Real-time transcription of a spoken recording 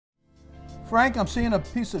Frank, I'm seeing a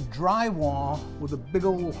piece of drywall with a big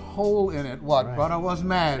old hole in it. What? Right. But I was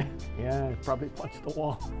mad. Yeah, it probably punched the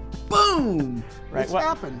wall. Boom! Right. What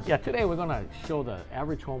happened? Yeah, today we're going to show the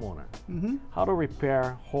average homeowner how to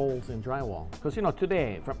repair holes in drywall. Because, you know,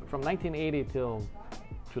 today, from 1980 till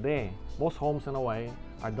today, most homes in Hawaii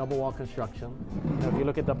are double wall construction. You know, if you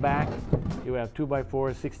look at the back, you have 2x4,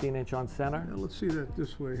 16-inch on center. Yeah, let's see that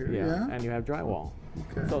this way here. Yeah, and you have drywall.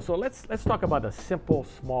 Okay. So let's talk about a simple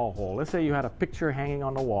small hole. Let's say you had a picture hanging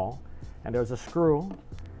on the wall, and there's a screw,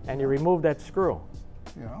 and you remove that screw.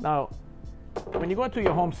 Yeah. Now, when you go into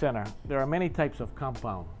your home center, there are many types of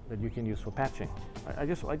compound that you can use for patching. I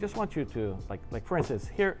just want you to, like for instance,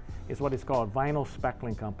 here is what is called vinyl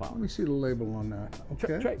spackling compound. Let me see the label on that.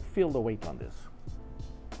 Okay. Try feel the weight on this.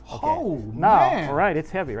 Okay. Oh, now, man. all right, it's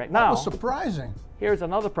heavy, right? That Now, was surprising. here's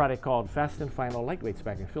another product called Fast and Final Lightweight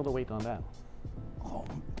Spackling. Feel the weight on that. Oh,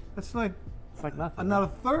 that's like It's like nothing. another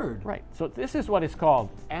third. Right. So this is what is called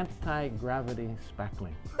anti-gravity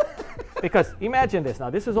spackling. Because imagine this. Now,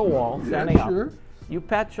 this is a wall standing sure. up. You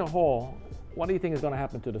patch a hole. What do you think is going to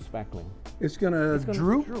happen to the spackling? It's gonna It's gonna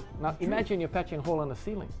droop. Now, imagine you're patching a hole in the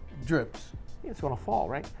ceiling. Drips. It's going to fall,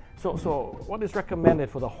 right? So what is recommended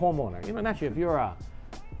for the homeowner? You know, naturally, if you're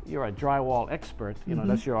a drywall expert, you know,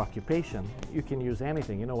 that's your occupation, you can use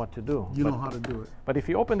anything, you know what to do. You know how to do it. But if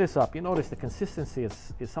you open this up, you notice the consistency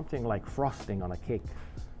is something like frosting on a cake.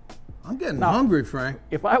 I'm getting hungry, Frank.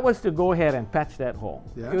 If I was to go ahead and patch that hole,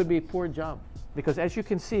 Yeah. it would be a poor job. Because as you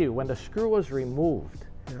can see, when the screw was removed,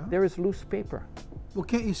 there is loose paper. Well,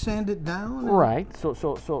 can't you sand it down? Right. So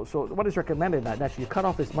what is recommended now? That you cut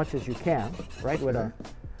off as much as you can, right?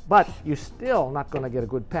 But you're still not going to get a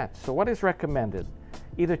good patch. So what is recommended?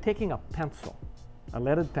 Either taking a pencil, a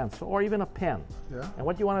leaded pencil, or even a pen. Yeah. And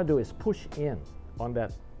what you want to do is push in on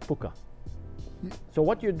that puka. So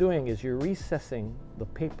what you're doing is you're recessing the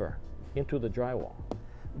paper into the drywall.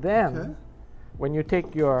 Then, when you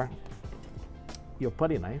take your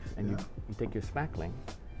putty knife and you take your spackling,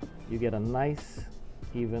 you get a nice,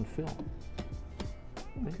 even fill.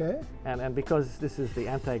 Okay. And because this is the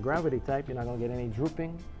anti-gravity type, you're not going to get any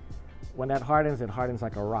drooping. When that hardens, it hardens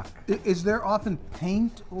like a rock. Is there often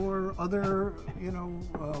paint or other, you know,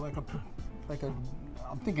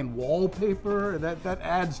 I'm thinking wallpaper, that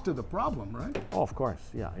adds to the problem, right? Oh, of course,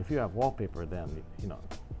 yeah. If you have wallpaper, then, you know,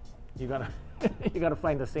 you gotta, you gotta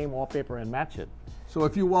find the same wallpaper and match it. So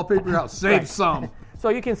if you wallpaper your house, save some. So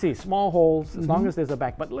you can see small holes as long as there's a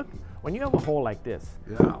back. But look, when you have a hole like this,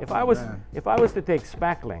 if I was to take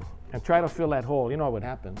spackling and try to fill that hole, you know what would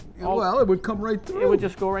happen? Well, it would come right through. It would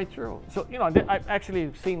just go right through. So, you know, I've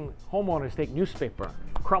actually seen homeowners take newspaper,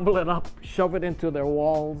 crumble it up, shove it into their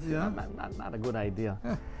walls. Yeah. Not a good idea.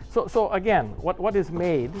 Yeah. So again, what is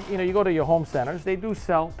made, you know, you go to your home centers, they do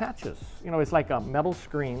sell patches. You know, it's like a metal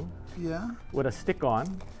screen with a stick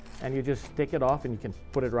on, and you just take it off and you can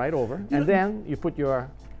put it right over. And then you put your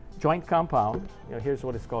joint compound. You know, here's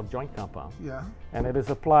what it's called, joint compound. Yeah. And it is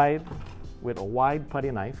applied with a wide putty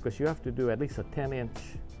knife, because you have to do at least a 10-inch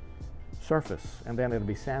surface, and then it'll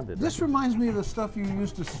be sanded. This reminds me of the stuff you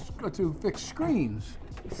used to fix screens.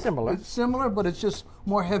 Similar. It's similar, but it's just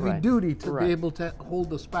more heavy duty to be able to hold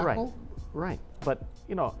the spackle. Right. But,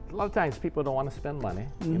 you know, a lot of times people don't want to spend money.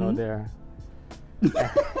 You know,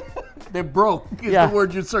 They're broke is the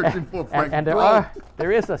word you're searching for, Frank. And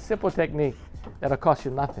there is a simple technique that'll cost you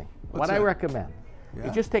nothing. What I recommend, you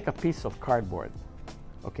just take a piece of cardboard.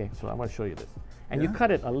 Okay, so I'm going to show you this. And you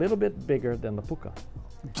cut it a little bit bigger than the puka.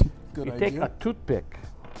 Good you idea. take a toothpick,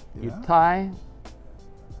 you tie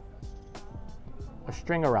a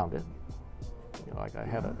string around it. You know, like I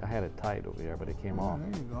had it tied over here, but it came off.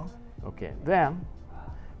 There you go. Okay, then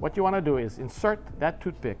what you want to do is insert that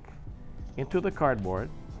toothpick into the cardboard.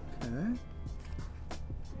 Okay.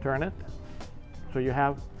 Turn it so you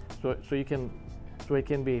have so it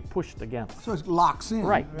can be pushed against. So it locks in.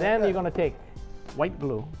 Right. Then you're going to take white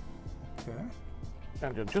glue. Okay.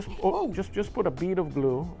 And just put a bead of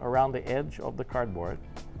glue around the edge of the cardboard.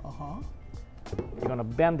 You're going to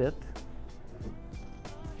bend it.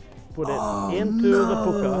 Put it into the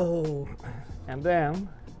puka, and then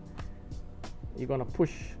you're going to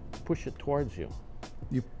push it towards you.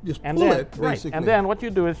 You just pull it, basically. And then what you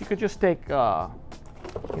do is you could just take, you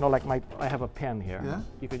know, like I have a pen here. Yeah.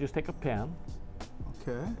 You could just take a pen.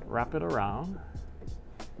 Okay. Wrap it around.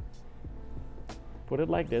 Put it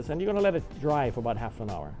like this, and you're going to let it dry for about half an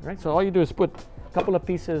hour, right? So all you do is put a couple of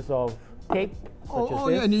pieces of tape.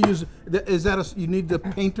 Yeah, and you use, you need the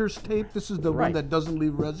painter's tape? This is the one that doesn't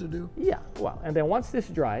leave residue? Yeah, well, and then once this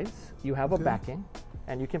dries, you have a backing,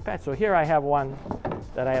 and you can patch. So here I have one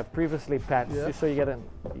that I have previously patched, just so you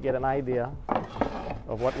get an idea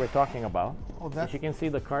of what we're talking about. Oh, As you can see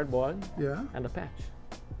the cardboard yeah. and the patch.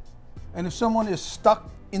 And if someone is stuck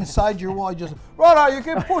inside your wall, you just, brother, you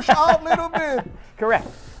can push out a little bit. Correct.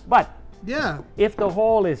 But yeah. if the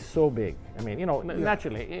hole is so big, I mean, you know,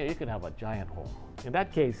 naturally, you could have a giant hole. In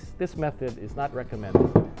that case, this method is not recommended.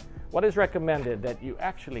 What is recommended that you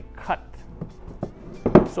actually cut.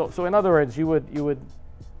 So in other words, you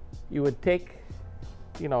would take,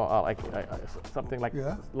 you know, something like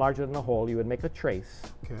larger than a hole. You would make a trace.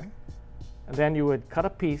 Okay. And then you would cut a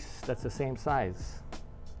piece that's the same size,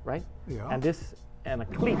 right? Yeah. And a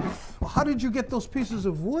cleat. Well, how did you get those pieces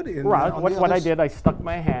of wood in? Right. What I did, I stuck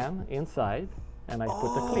my hand inside and I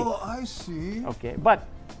put the cleat. Oh, I see. Okay. But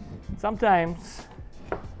sometimes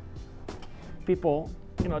people,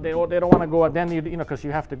 you know, they don't want to go out. Then you know, because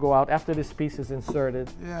you have to go out after this piece is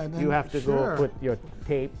inserted. Yeah. Then you have to go put your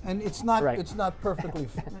tape. And it's not perfectly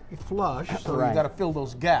flush, so you got to fill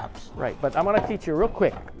those gaps. Right. But I'm going to teach you real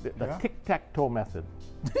quick the tic-tac-toe method.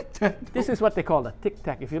 This is what they call the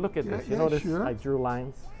tic-tac. If you look at this, you notice I drew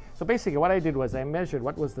lines. So basically what I did was I measured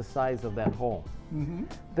what was the size of that hole. Mm-hmm.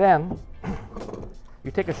 Then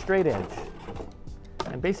you take a straight edge,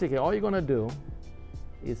 and basically all you're going to do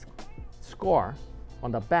is score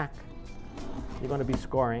on the back. You're going to be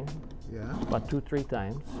scoring about 2-3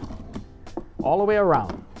 times all the way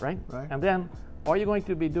around, right? And then all you're going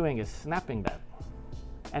to be doing is snapping that,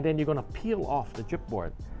 and then you're going to peel off the drip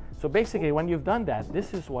board. So basically, when you've done that,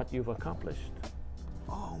 this is what you've accomplished.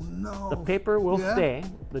 Oh no! The paper will stay.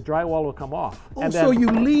 The drywall will come off. Oh, and so you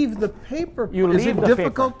leave the paper. Is it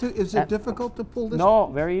difficult to pull this?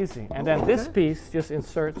 No, very easy. And then this piece just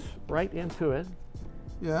inserts right into it.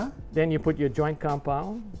 Yeah. Then you put your joint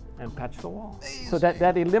compound and patch the wall. Easy. So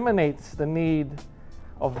that eliminates the need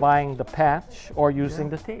of buying the patch or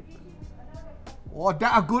using the tape. Oh,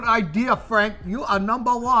 that's a good idea, Frank. You are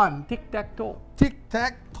number one. Tic-tac-toe.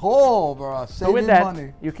 Tic-tac-toe, bro. So with that,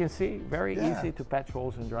 money. You can see, very easy to patch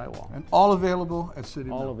holes in drywall. And all available at City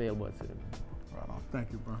Mill. All available at City Mill. Right on.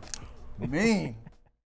 Thank you, bro. Mean.